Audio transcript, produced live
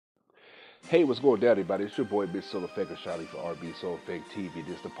Hey, what's going down, everybody? It's your boy, Big Soul Effect, or Charlie for RB Soul Effect TV.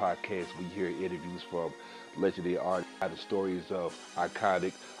 This is the podcast we hear interviews from legendary artists, the stories of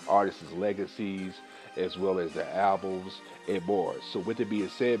iconic artists' legacies, as well as their albums and more. So, with it being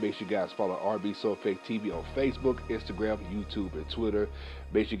said, make sure you guys follow RB Soul Effect TV on Facebook, Instagram, YouTube, and Twitter.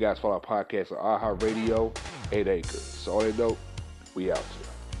 Make sure you guys follow our podcast on iHeartRadio and Anchor. So, on that note, we out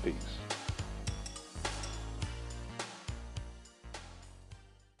here. Peace.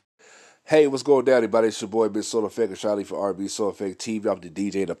 Hey, what's going down, everybody? It's your boy, Big Soul Effect, Charlie for RB Soul Effect TV. I'm the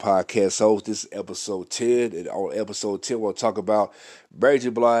DJ and the podcast host. This is episode 10, and on episode 10, we'll talk about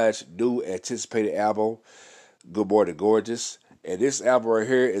Blige's new anticipated album, Good Morning Gorgeous. And this album right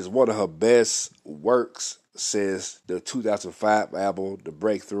here is one of her best works since the 2005 album, The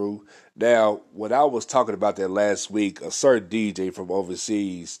Breakthrough. Now, when I was talking about that last week, a certain DJ from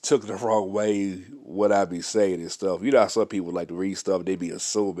overseas took it the wrong way what I be saying and stuff. You know how some people like to read stuff, they be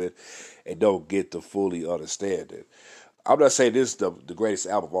assuming and don't get to fully understand it. I'm not saying this is the greatest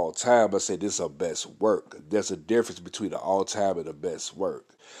album of all time. I say this is her best work. There's a difference between the all time and the best work.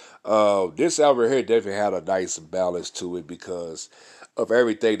 This album here definitely had a nice balance to it because of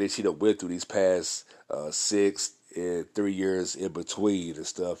everything that she done went through these past 6 and 3 years in between and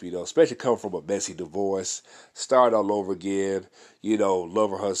stuff, especially coming from a messy divorce, start all over again,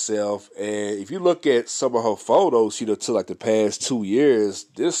 loving herself. And if you look at some of her photos, took like the past 2 years,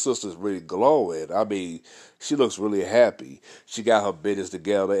 this sister's really glowing. I mean, she looks really happy. She got her business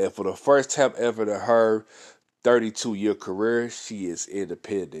together, and for the first time ever to her 32-year career, she is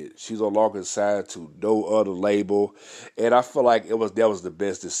independent. She's no longer signed to no other label, and I feel like that was the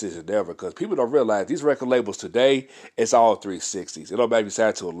best decision ever because people don't realize these record labels today, it's all 360s. It don't matter if you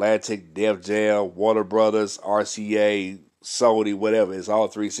sign to Atlantic, Def Jam, Warner Brothers, RCA, Sony, whatever. It's all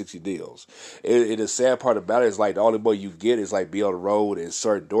 360 deals. And the sad part about it is like the only way you get is like be on the road and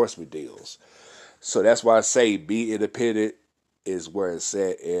certain endorsement deals. So that's why I say be independent is where it's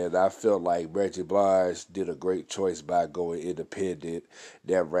at, and I feel like Blige did a great choice by going independent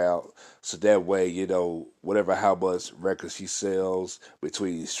that route. So that way, whatever how much records she sells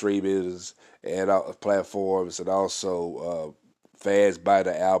between streamers and platforms, and also fans buy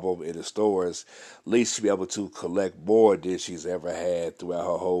the album in the stores, at least she'll be able to collect more than she's ever had throughout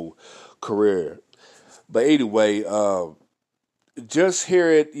her whole career. But anyway, just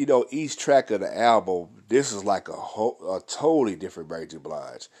hearing, each track of the album, this is like a totally different Mary J.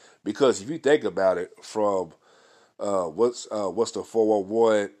 Blige. Because if you think about it, from what's the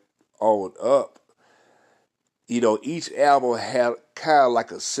 411 on up, each album had kind of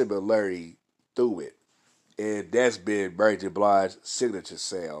like a similarity through it. And that's been Mary J. Blige's signature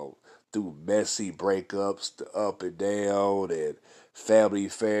sound through messy breakups, the up and down, and family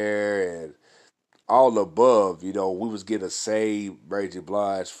affair, and all above, we was getting the same Mary J.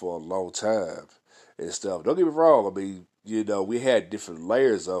 Blige for a long time and stuff. Don't get me wrong. I mean, we had different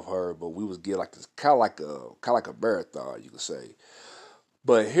layers of her, but we was getting like this kind of like a marathon, you could say.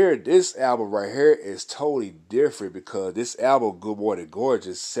 But here, this album right here is totally different because this album, Good Morning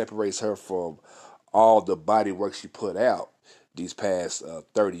Gorgeous, separates her from all the body work she put out these past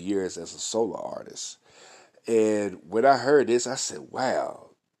 30 years as a solo artist. And when I heard this, I said, wow.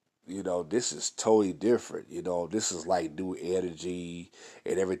 This is totally different. This is like new energy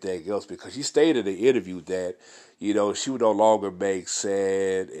and everything else because she stated in the interview that, she would no longer make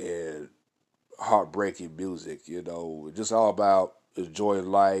sad and heartbreaking music, just all about enjoying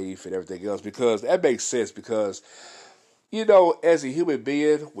life and everything else because that makes sense because, as a human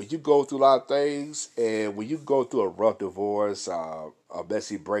being, when you go through a lot of things and when you go through a rough divorce, a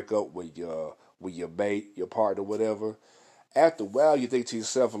messy breakup with your mate, your partner, whatever, after a while, you think to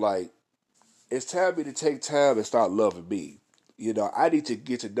yourself, like, it's time for me to take time and start loving me. I need to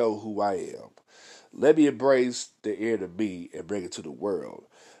get to know who I am. Let me embrace the inner me and bring it to the world.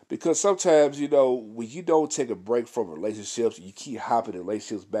 Because sometimes, when you don't take a break from relationships, you keep hopping in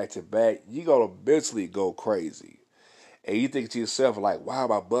relationships back to back, you're going to mentally go crazy. And you think to yourself, like, why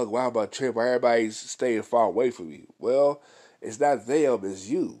am I bugging? Why am I tripping? Why everybody's staying far away from me? Well, it's not them, it's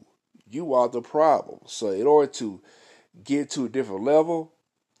you. You are the problem. So in order to get to a different level,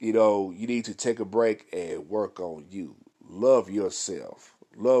 you need to take a break and work on you. Love yourself.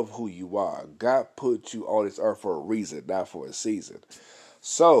 Love who you are. God put you on this earth for a reason, not for a season.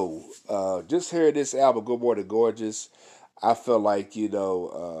 So, just hearing this album, Good Morning Gorgeous, I feel like,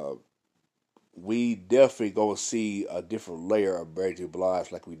 we definitely gonna see a different layer of Mary J.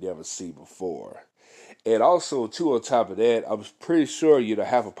 Blige like we never seen before. And also, too, on top of that, I'm pretty sure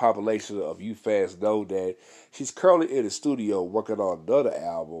half a population of you fans know that she's currently in the studio working on another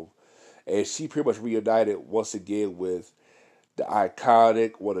album, and she pretty much reunited once again with the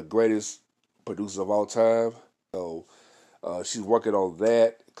iconic, one of the greatest producers of all time. So she's working on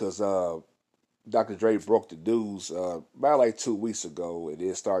that because Dr. Dre broke the news about like 2 weeks ago, and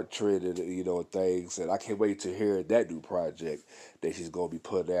it started trending, things. And I can't wait to hear that new project that she's gonna be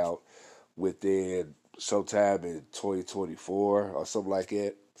putting out within sometime in 2024 or something like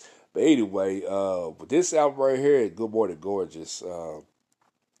that. But anyway, with this album right here, Good Morning Gorgeous,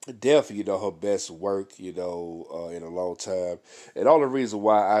 definitely, her best work, in a long time. And all the reason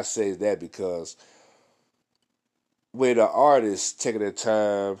why I say that because when an artist taking their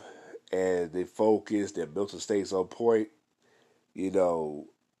time and they focus, their mental states on point, you know,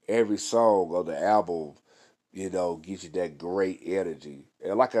 every song on the album, gives you that great energy.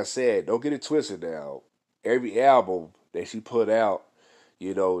 And like I said, don't get it twisted now. Every album that she put out,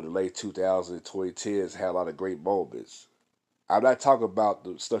 in the late 2000s, 2010s, had a lot of great moments. I'm not talking about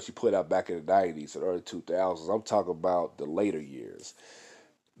the stuff she put out back in the 90s and early 2000s. I'm talking about the later years.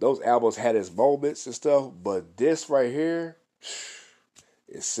 Those albums had its moments and stuff, but this right here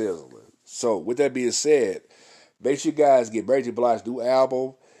is sizzling. So, with that being said, make sure you guys get Mary J. Blige's new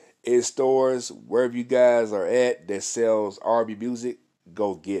album in stores, wherever you guys are at that sells R&B music.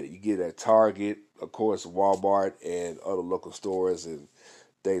 Go get it. You get it at Target, of course, Walmart, and other local stores and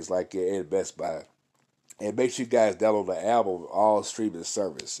things like that, and Best Buy. And make sure you guys download the album on all streaming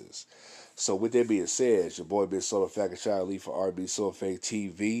services. So with that being said, it's your boy Ben Soda Fact and Shine Lee for RB Soda Fake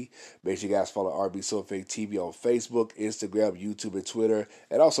TV. Make sure you guys follow RB Soda Fake TV on Facebook, Instagram, YouTube, and Twitter.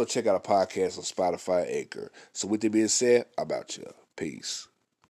 And also check out a podcast on Spotify Anchor. So with that being said, I'm out, y'all. Peace.